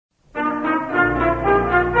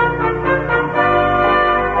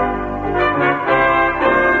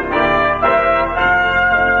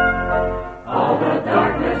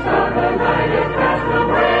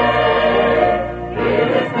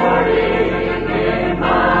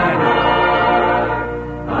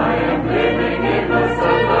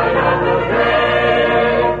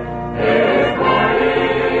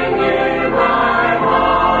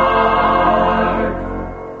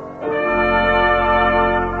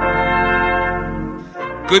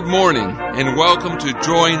Good morning, and welcome to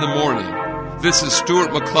Joy in the Morning. This is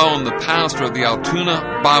Stuart McClellan, the pastor of the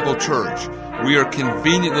Altoona Bible Church. We are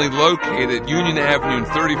conveniently located at Union Avenue and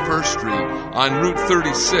 31st Street on Route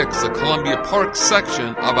 36, the Columbia Park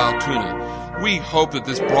section of Altoona. We hope that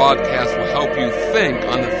this broadcast will help you think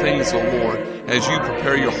on the things of the Lord as you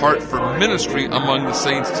prepare your heart for ministry among the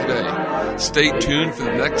saints today. Stay tuned for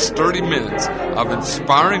the next 30 minutes of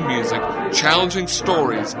inspiring music, challenging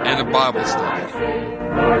stories, and a Bible study.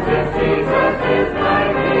 Lord, Jesus is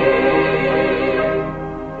my name.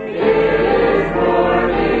 It is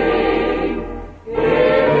morning. It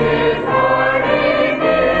is morning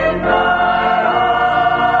in my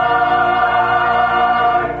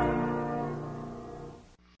heart.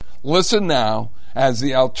 Listen now as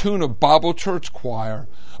the Altoona Bible Church Choir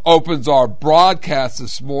opens our broadcast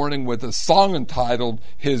this morning with a song entitled,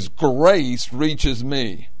 His Grace Reaches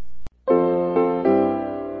Me.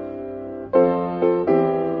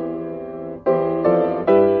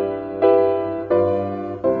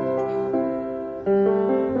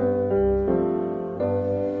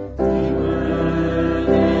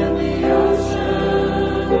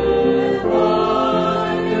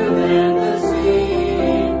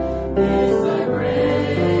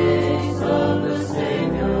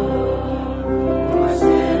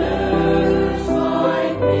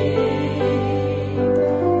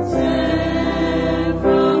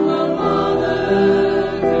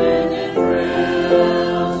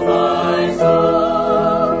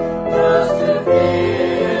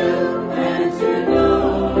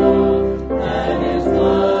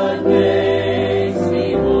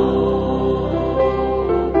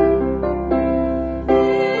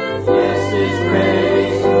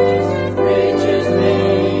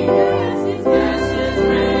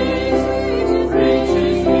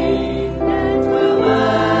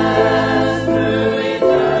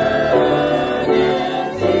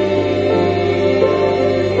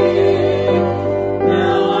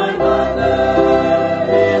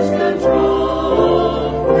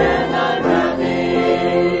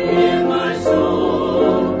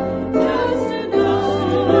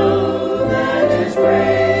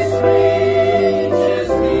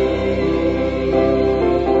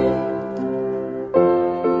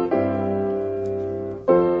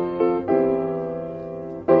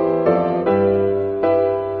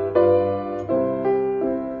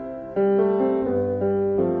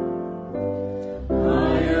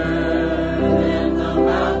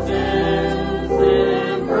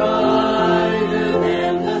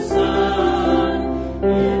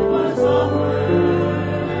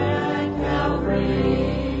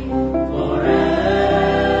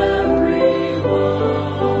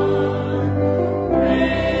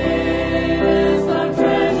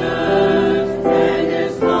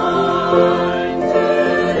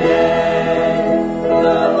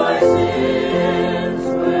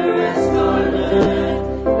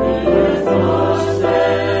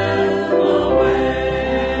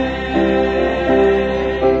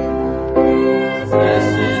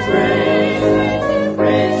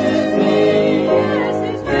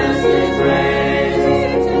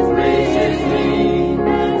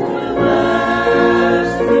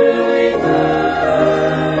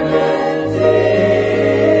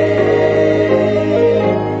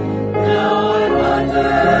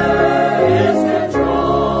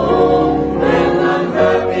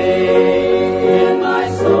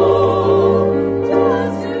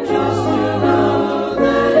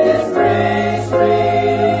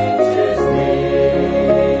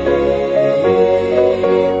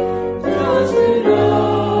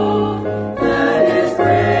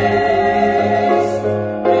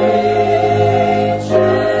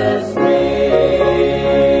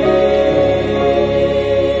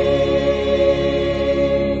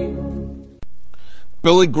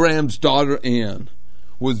 Billy Graham's daughter Ann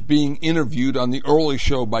was being interviewed on the Early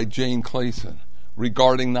Show by Jane Clayson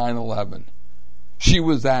regarding 9/11. She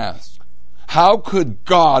was asked, how could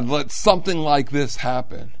God let something like this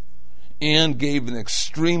happen? Ann gave an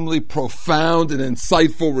extremely profound and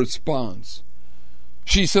insightful response.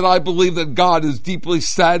 She said, I believe that God is deeply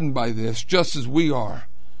saddened by this, just as we are.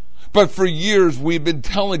 But for years we've been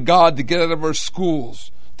telling God to get out of our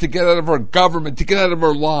schools, to get out of our government, to get out of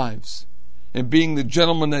our lives. And being the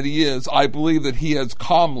gentleman that he is, I believe that he has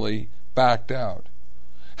calmly backed out.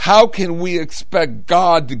 How can we expect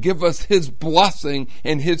God to give us his blessing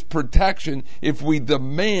and his protection if we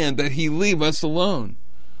demand that he leave us alone?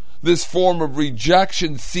 This form of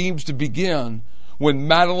rejection seems to begin when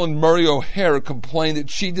Madeline Murray O'Hare complained that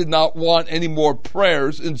she did not want any more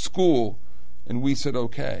prayers in school. And we said,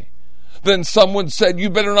 okay. Then someone said, you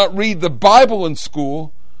better not read the Bible in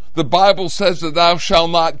school. The Bible says that thou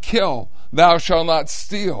shalt not kill, thou shalt not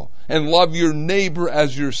steal, and love your neighbor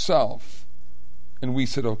as yourself. And we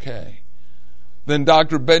said, okay. Then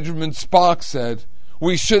Dr. Benjamin Spock said,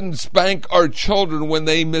 we shouldn't spank our children when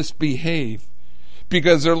they misbehave,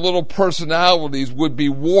 because their little personalities would be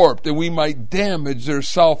warped and we might damage their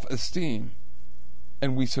self-esteem.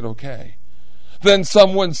 And we said, okay. Then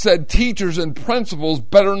someone said teachers and principals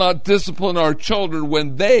better not discipline our children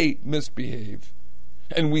when they misbehave.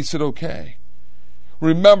 And we said, okay.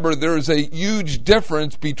 Remember, there is a huge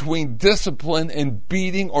difference between discipline and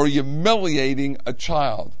beating or humiliating a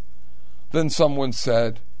child. Then someone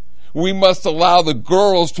said, we must allow the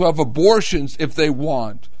girls to have abortions if they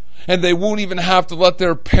want, and they won't even have to let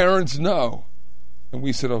their parents know. And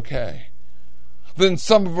we said, okay. Then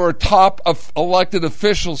some of our top elected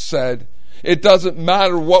officials said, it doesn't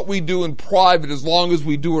matter what we do in private as long as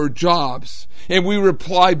we do our jobs. And we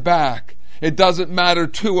replied back, it doesn't matter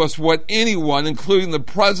to us what anyone, including the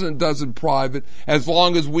president, does in private as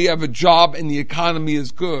long as we have a job and the economy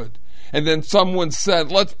is good. And then someone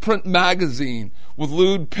said, let's print magazine with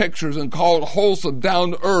lewd pictures and call it wholesome,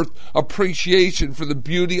 down-to-earth appreciation for the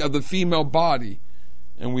beauty of the female body.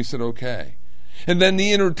 And we said, okay. And then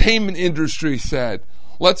the entertainment industry said,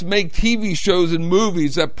 let's make TV shows and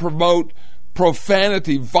movies that promote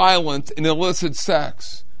profanity, violence, and illicit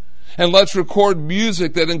sex. And let's record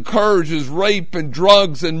music that encourages rape and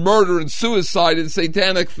drugs and murder and suicide and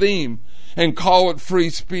satanic theme and call it free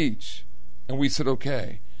speech. And we said,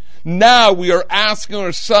 okay. Now we are asking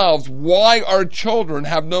ourselves why our children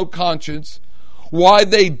have no conscience, why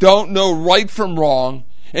they don't know right from wrong,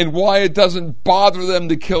 and why it doesn't bother them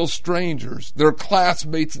to kill strangers, their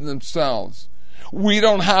classmates and themselves. We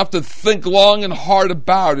don't have to think long and hard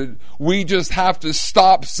about it. We just have to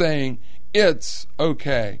stop saying, it's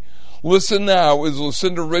okay. Listen now as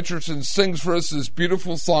Lucinda Richardson sings for us this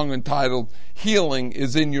beautiful song entitled, Healing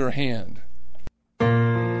is in Your Hand.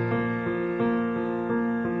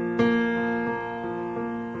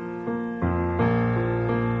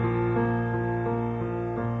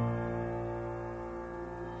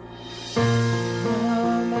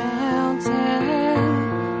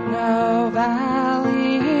 No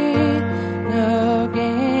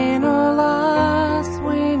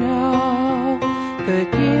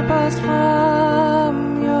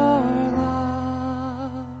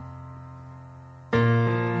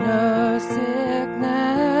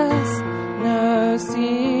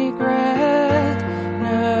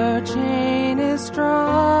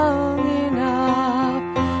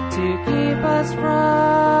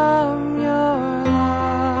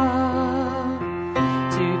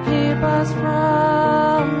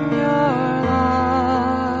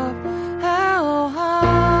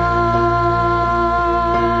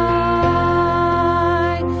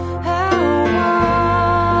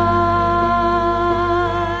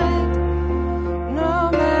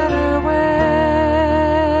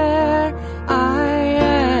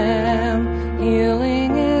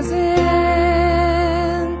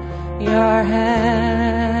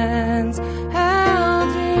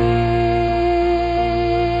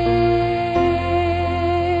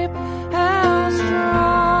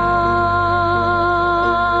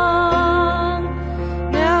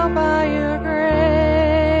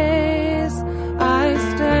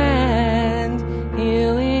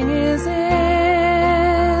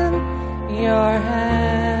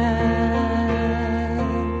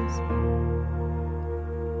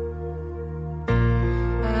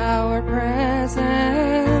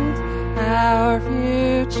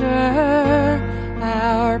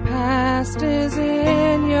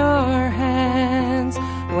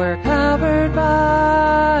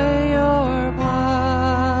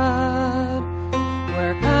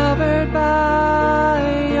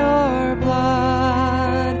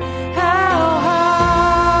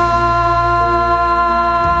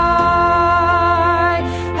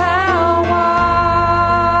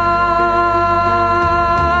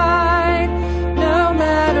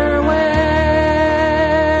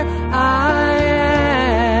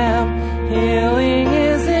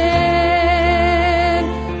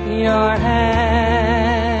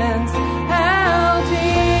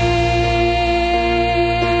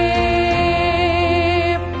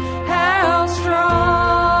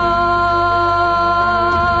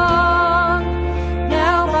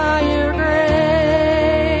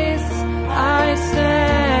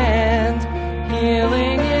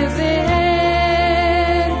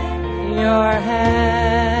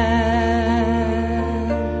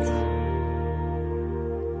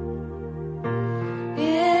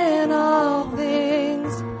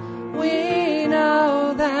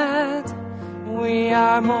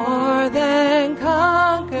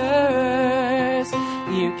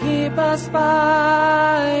keep us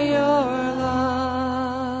by your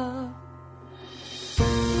love.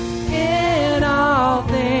 In all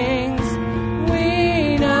things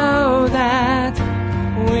we know that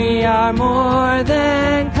we are more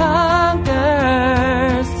than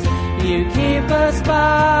conquerors. You keep us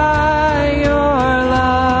by your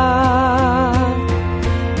love.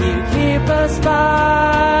 You keep us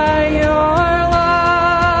by your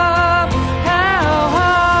love. How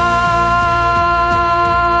high,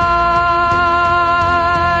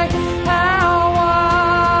 how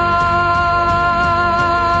wide,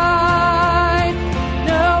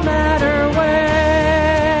 no matter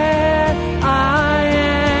where I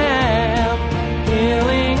am,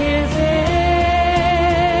 healing is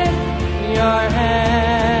in your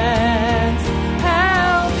hands.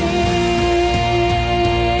 How deep,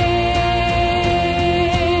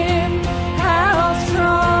 how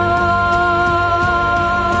strong.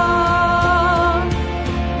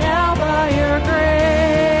 Now by your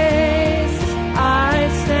grace I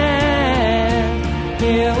stand.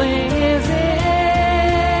 Healing is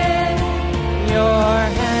in your hands.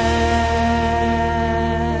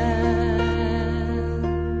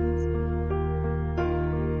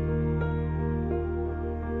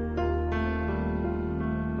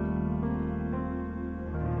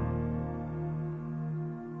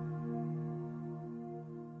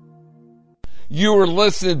 You are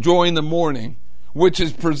listening to Joy in the Morning, which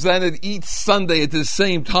is presented each Sunday at the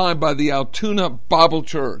same time by the Altoona Bible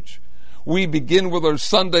Church. We begin with our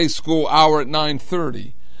Sunday school hour at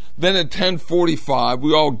 9:30. Then at 10:45,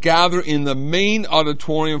 we all gather in the main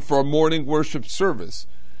auditorium for our morning worship service.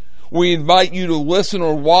 We invite you to listen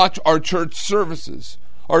or watch our church services.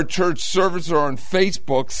 Our church services are on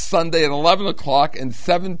Facebook Sunday at 11 o'clock and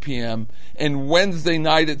 7 p.m. and Wednesday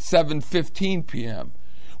night at 7:15 p.m.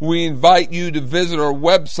 We invite you to visit our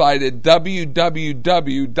website at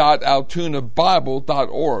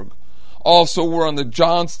www.altoonabible.org. Also, we're on the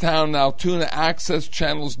Johnstown and Altoona Access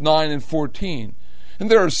Channels 9 and 14. And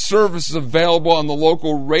there are services available on the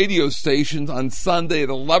local radio stations on Sunday at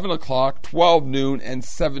 11 o'clock, 12 noon, and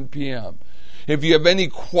 7 p.m. If you have any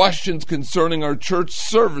questions concerning our church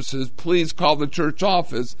services, please call the church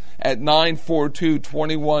office at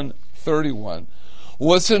 942-2131.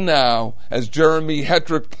 Listen now as Jeremy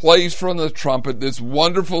Hetrick plays from the trumpet this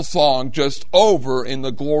wonderful song, Just Over in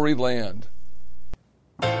the Glory Land.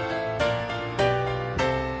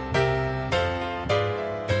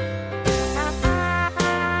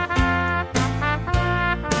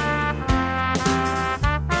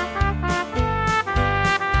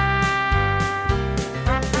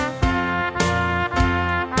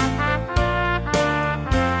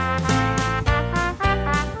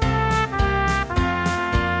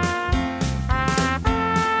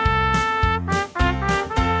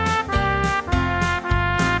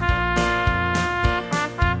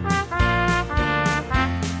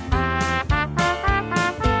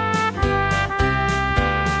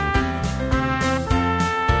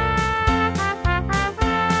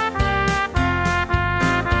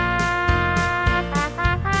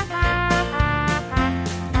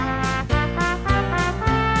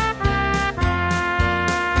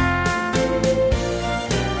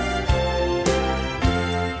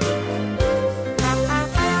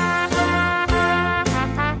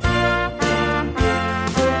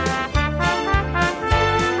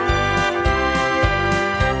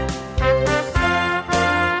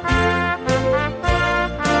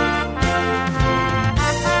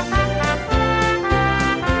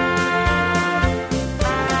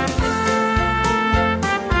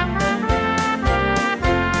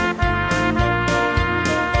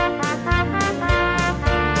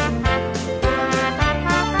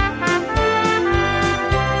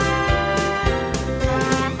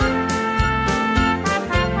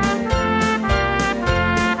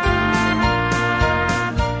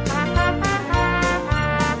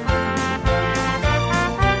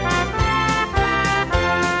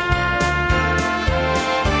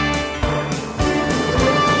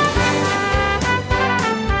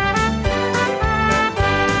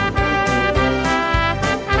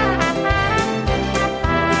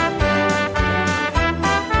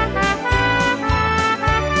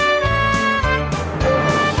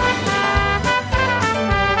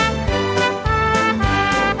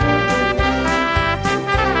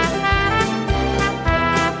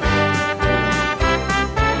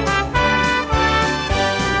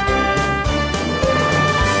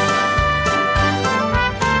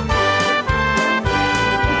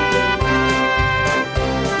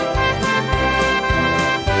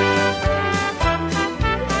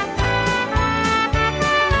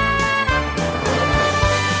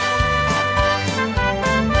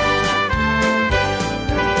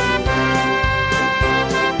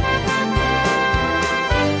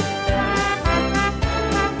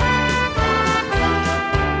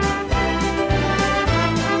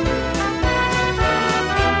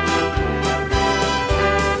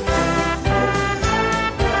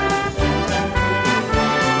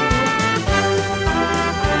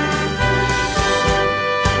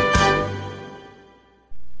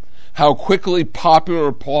 how quickly popular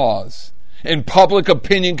applause and public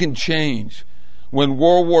opinion can change. When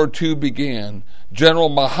World War II began, General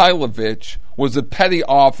Mihailovich was a petty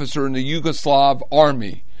officer in the Yugoslav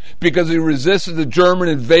army. Because he resisted the German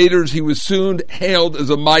invaders, he was soon hailed as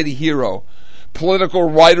a mighty hero. Political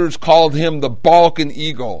writers called him the Balkan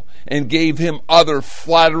Eagle and gave him other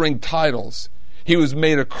flattering titles. He was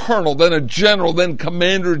made a colonel, then a general, then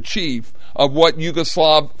commander-in-chief of what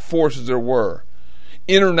Yugoslav forces there were.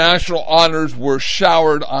 International honors were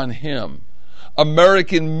showered on him.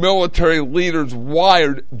 American military leaders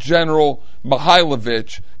wired General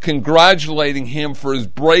Mihailovich, congratulating him for his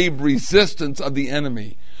brave resistance of the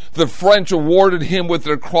enemy. The French awarded him with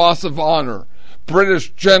their Cross of Honor. British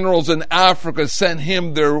generals in Africa sent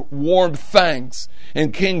him their warm thanks,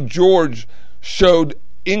 and King George showed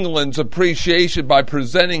England's appreciation by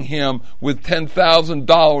presenting him with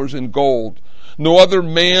 $10,000 in gold. No other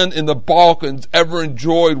man in the Balkans ever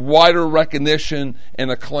enjoyed wider recognition and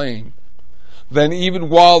acclaim. Then, even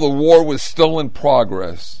while the war was still in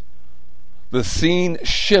progress, the scene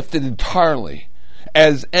shifted entirely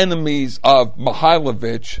as enemies of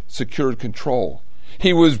Mihailovich secured control.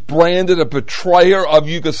 He was branded a betrayer of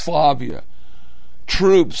Yugoslavia.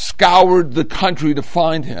 Troops scoured the country to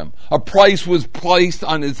find him. A price was placed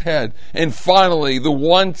on his head. And finally, the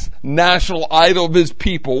once national idol of his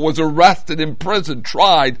people was arrested, imprisoned,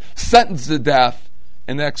 tried, sentenced to death,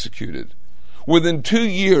 and executed. Within 2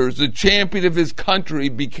 years, the champion of his country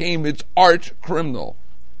became its arch criminal.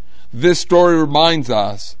 This story reminds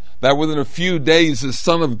us that within a few days the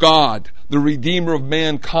Son of God, the Redeemer of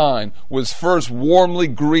mankind, was first warmly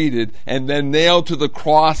greeted and then nailed to the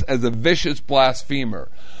cross as a vicious blasphemer.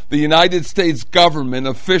 The United States government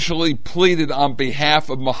officially pleaded on behalf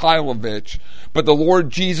of Mihailovich, but the Lord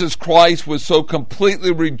Jesus Christ was so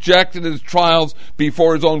completely rejected in his trials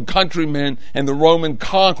before his own countrymen and the Roman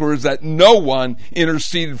conquerors that no one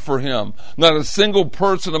interceded for him. Not a single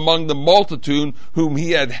person among the multitude whom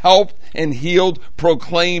he had helped and healed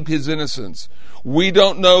proclaimed his innocence. We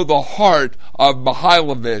don't know the heart of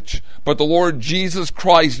Mihailovich, but the Lord Jesus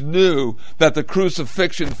Christ knew that the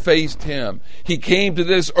crucifixion faced him. He came to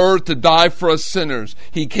this earth to die for us sinners.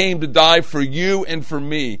 He came to die for you and for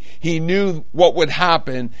me. He knew what would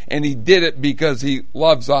happen, and he did it because he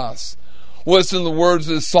loves us. Listen to the words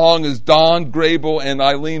of this song as Don Grable and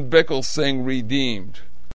Eileen Bickle sing Redeemed.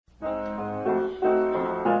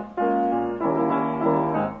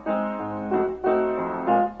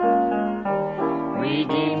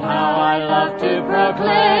 Redeemed, how I love to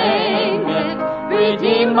proclaim it.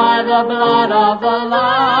 Redeemed by the blood of the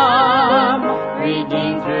Lamb.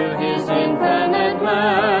 Redeemed through his infinite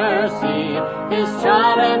mercy. His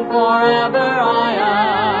child and forever I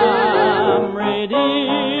am. Redeemed,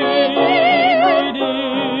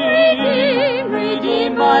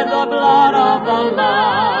 redeemed by the blood of the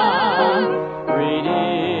Lamb. Redeemed,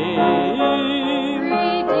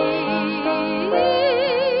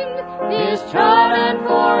 his child and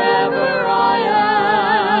forever I am.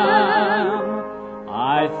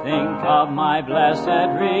 I think of my blessed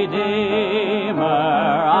Redeemer,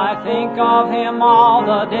 I think of him all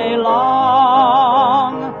the day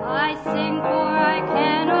long. I sing for I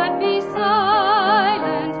cannot be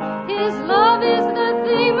silent, his love is the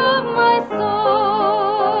theme of my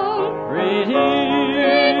song. Redeemed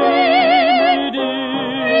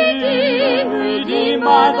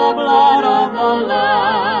by the blood of the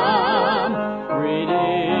Lamb. Redeemed,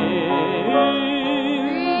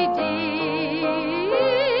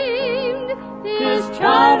 his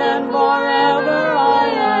child and forever I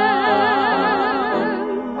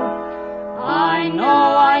am. I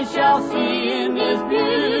know I shall see in his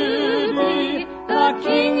beauty, the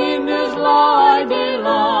King in his law I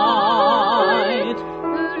delight,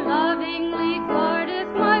 who lovingly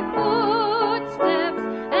guardeth my footsteps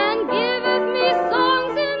and giveth me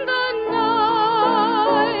songs in the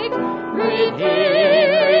night. Redeemed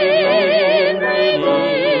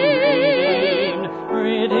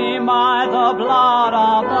by the blood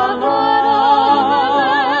of the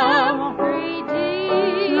Lamb.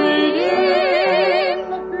 Redeemed,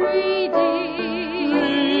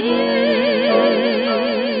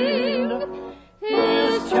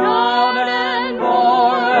 his child and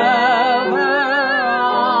forever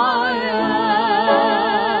I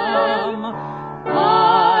am.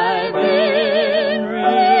 I've been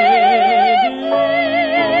redeemed.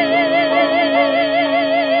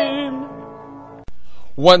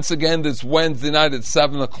 Once again this Wednesday night at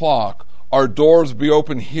 7 o'clock, our doors will be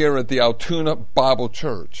open here at the Altoona Bible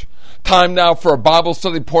Church. Time now for a Bible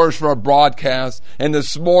study portion of our broadcast, and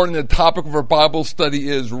this morning the topic of our Bible study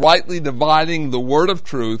is rightly dividing the word of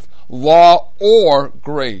truth, law or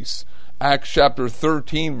grace. Acts chapter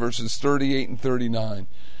 13, verses 38 and 39.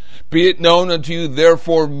 Be it known unto you,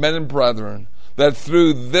 therefore, men and brethren, that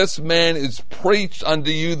through this man is preached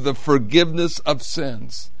unto you the forgiveness of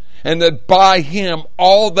sins, and that by him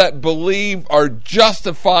all that believe are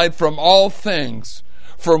justified from all things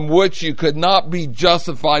from which you could not be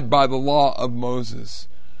justified by the law of Moses.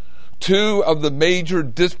 Two of the major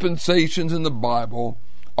dispensations in the Bible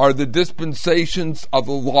are the dispensations of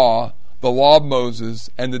the law of Moses,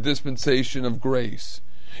 and the dispensation of grace.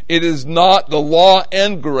 It is not the law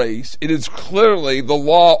and grace. It is clearly the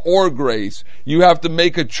law or grace. You have to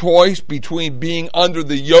make a choice between being under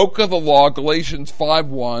the yoke of the law, Galatians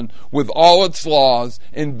 5:1, with all its laws,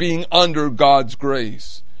 and being under God's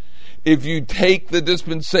grace. If you take the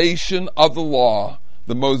dispensation of the law,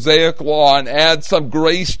 the Mosaic law, and add some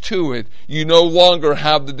grace to it, you no longer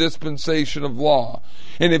have the dispensation of law.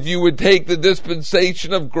 And if you would take the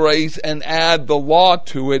dispensation of grace and add the law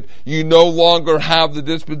to it, you no longer have the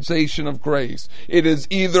dispensation of grace. It is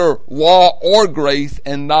either law or grace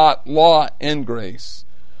and not law and grace.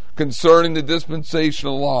 Concerning the dispensation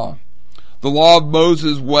of law, the law of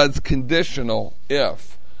Moses was conditional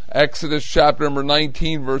if. Exodus chapter number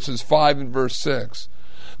 19, verses 5 and verse 6.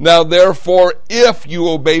 Now therefore, if you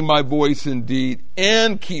obey my voice indeed,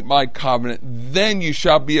 and keep my covenant, then you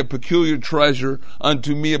shall be a peculiar treasure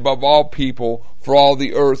unto me above all people, for all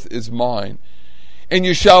the earth is mine. And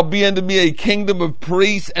you shall be unto me a kingdom of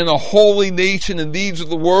priests and a holy nation, and these are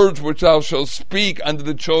the words which thou shalt speak unto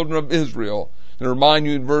the children of Israel. And I remind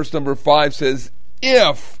you in verse number 5 says,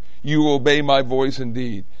 if you obey my voice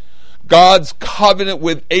indeed. God's covenant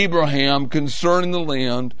with Abraham concerning the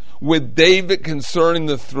land, with David concerning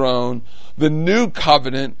the throne, the new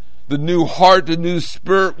covenant, the new heart, the new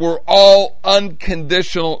spirit, were all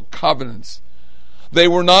unconditional covenants. They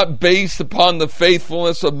were not based upon the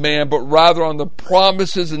faithfulness of man, but rather on the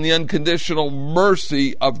promises and the unconditional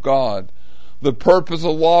mercy of God. The purpose of the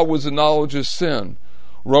law was the knowledge of sin.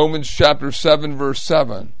 Romans chapter 7, verse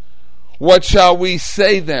 7. What shall we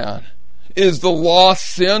say then? Is the law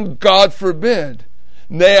sin? God forbid.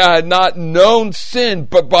 Nay, I had not known sin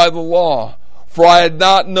but by the law. For I had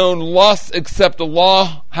not known lust except the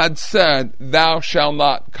law had said, thou shalt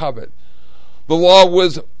not covet. The law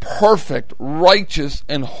was perfect, righteous,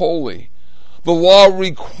 and holy. The law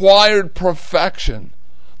required perfection.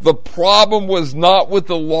 The problem was not with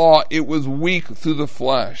the law, it was weak through the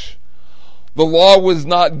flesh. The law was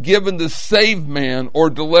not given to save man or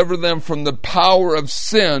deliver them from the power of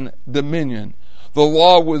sin dominion. The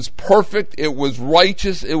law was perfect, it was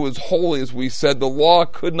righteous, it was holy, as we said. The law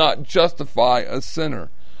could not justify a sinner.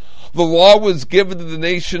 The law was given to the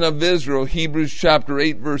nation of Israel, Hebrews chapter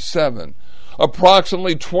 8, verse 7.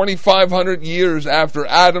 Approximately 2,500 years after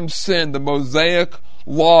Adam's sin, the Mosaic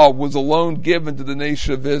law was alone given to the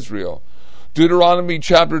nation of Israel. Deuteronomy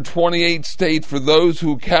chapter 28 states, for those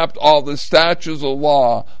who kept all the statutes of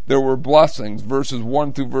law, there were blessings, verses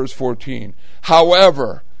 1 through verse 14.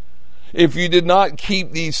 However, if you did not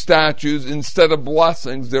keep these statutes, instead of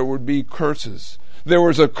blessings, there would be curses. There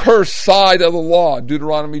was a cursed side of the law,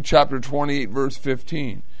 Deuteronomy chapter 28, verse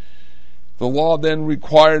 15. The law then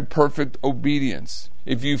required perfect obedience.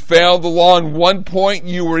 If you failed the law in one point,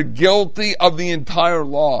 you were guilty of the entire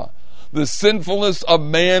law. The sinfulness of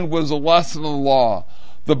man was a lesson of the law.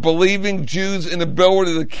 The believing Jews'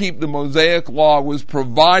 inability to keep the Mosaic law was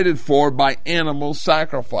provided for by animal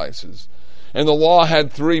sacrifices. And the law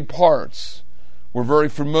had three parts. We're very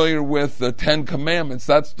familiar with the Ten Commandments.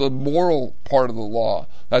 That's the moral part of the law.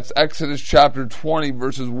 That's Exodus chapter 20,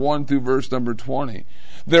 verses 1 through verse number 20.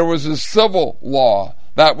 There was a civil law.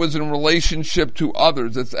 That was in relationship to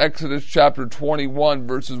others. That's Exodus chapter 21,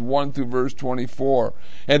 verses 1 through verse 24.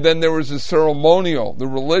 And then there was the ceremonial, the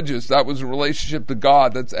religious. That was in relationship to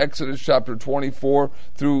God. That's Exodus chapter 24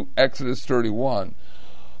 through Exodus 31.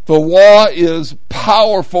 The law is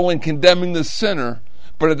powerful in condemning the sinner,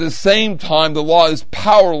 but at the same time, the law is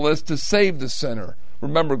powerless to save the sinner.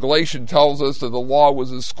 Remember, Galatians tells us that the law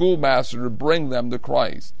was a schoolmaster to bring them to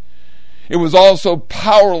Christ. It was also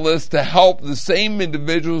powerless to help the same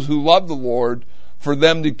individuals who love the Lord for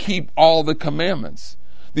them to keep all the commandments.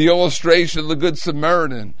 The illustration of the Good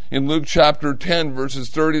Samaritan in Luke chapter 10, verses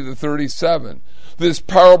 30 to 37. This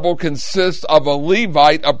parable consists of a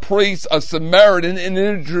Levite, a priest, a Samaritan, and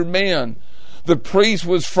an injured man. The priest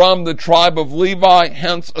was from the tribe of Levi,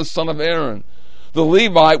 hence a son of Aaron. The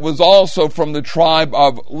Levite was also from the tribe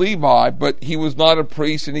of Levi, but he was not a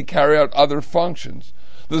priest and he carried out other functions.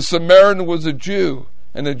 The Samaritan was a Jew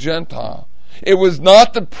and a Gentile. It was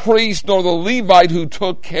not the priest nor the Levite who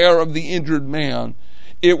took care of the injured man.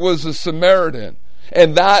 It was the Samaritan.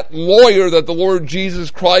 And that lawyer that the Lord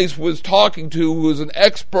Jesus Christ was talking to, who was an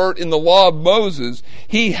expert in the law of Moses,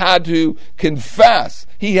 he had to confess,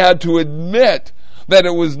 he had to admit that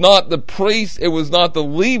it was not the priest, it was not the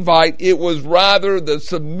Levite, it was rather the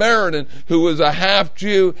Samaritan, who was a half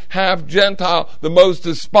Jew, half Gentile, the most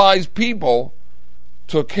despised people,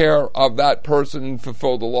 took care of that person and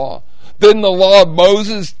fulfilled the law. Didn't the law of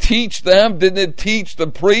Moses teach them? Didn't it teach the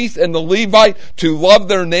priest and the Levite to love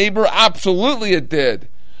their neighbor? Absolutely it did.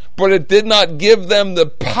 But it did not give them the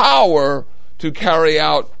power to carry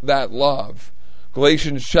out that love.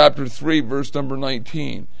 Galatians chapter 3, verse number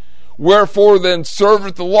 19. Wherefore then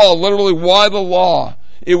serveth the law? Literally, why the law?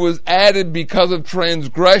 It was added because of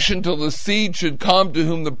transgression till the seed should come to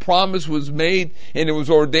whom the promise was made, and it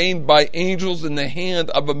was ordained by angels in the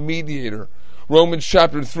hand of a mediator. Romans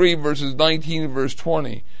chapter 3, verses 19 and verse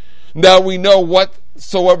 20. Now we know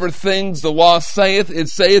whatsoever things the law saith, it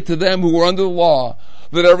saith to them who are under the law,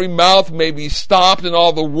 that every mouth may be stopped, and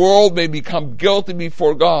all the world may become guilty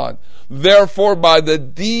before God. Therefore by the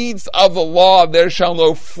deeds of the law there shall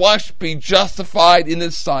no flesh be justified in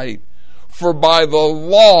his sight, for by the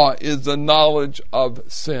law is the knowledge of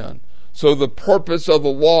sin. So the purpose of the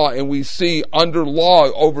law, and we see under law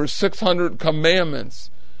over 600 commandments.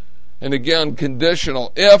 And again,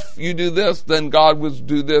 conditional. If you do this, then God would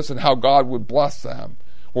do this, and how God would bless them.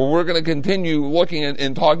 Well, we're going to continue looking at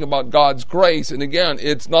and talking about God's grace. And again,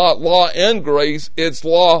 it's not law and grace, it's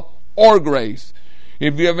law or grace.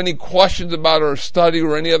 If you have any questions about our study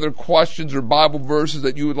or any other questions or Bible verses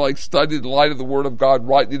that you would like studied in light of the Word of God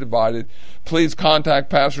rightly divided, please contact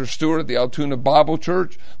Pastor Stewart at the Altoona Bible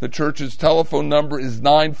Church. The church's telephone number is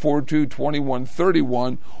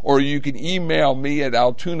 942-2131, or you can email me at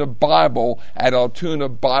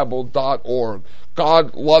altoonabible@altoonabible.org.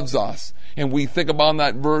 God loves us. And we think about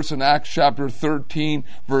that verse in Acts chapter 13,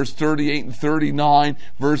 verse 38 and 39.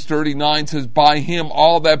 Verse 39 says, by him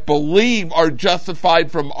all that believe are justified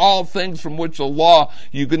from all things from which the law,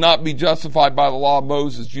 you could not be justified by the law of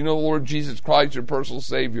Moses. You know the Lord Jesus Christ, your personal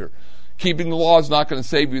Savior. Keeping the law is not going to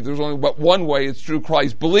save you. There's only but one way, it's through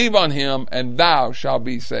Christ. Believe on him, and thou shalt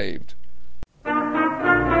be saved.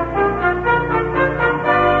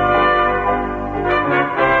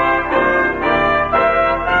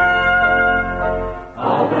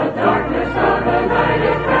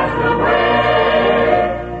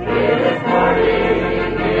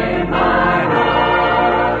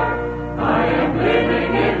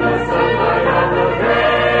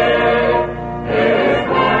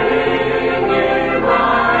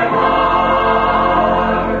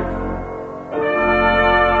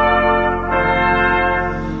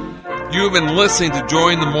 You've been listening to Joy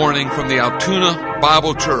in the Morning from the Altoona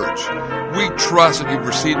Bible Church. We trust that you've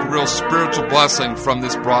received a real spiritual blessing from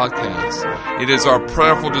this broadcast. It is our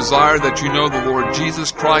prayerful desire that you know the Lord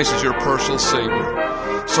Jesus Christ is your personal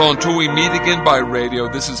Savior. So until we meet again by radio,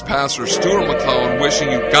 this is Pastor Stuart McClellan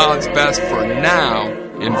wishing you God's best for now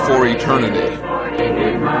and for eternity.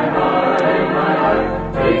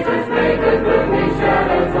 Jesus made the gloomy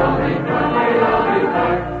shadows only one day long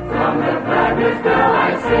depart. From the blackness still I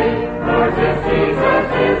see, Lord, Jesus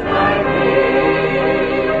is my